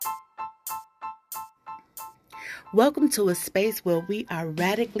Welcome to a space where we are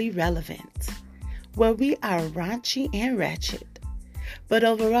radically relevant, where we are raunchy and ratchet, but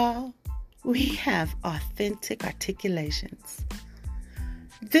overall, we have authentic articulations.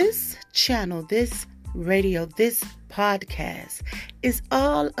 This channel, this radio, this podcast is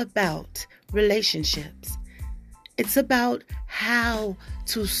all about relationships. It's about how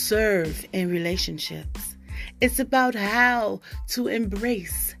to serve in relationships. It's about how to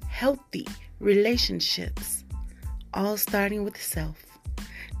embrace healthy relationships, all starting with self.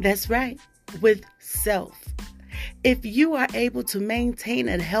 That's right, with self. If you are able to maintain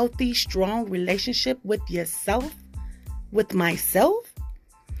a healthy, strong relationship with yourself, with myself,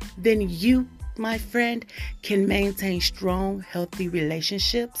 then you, my friend, can maintain strong, healthy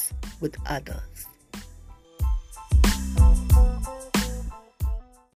relationships with others.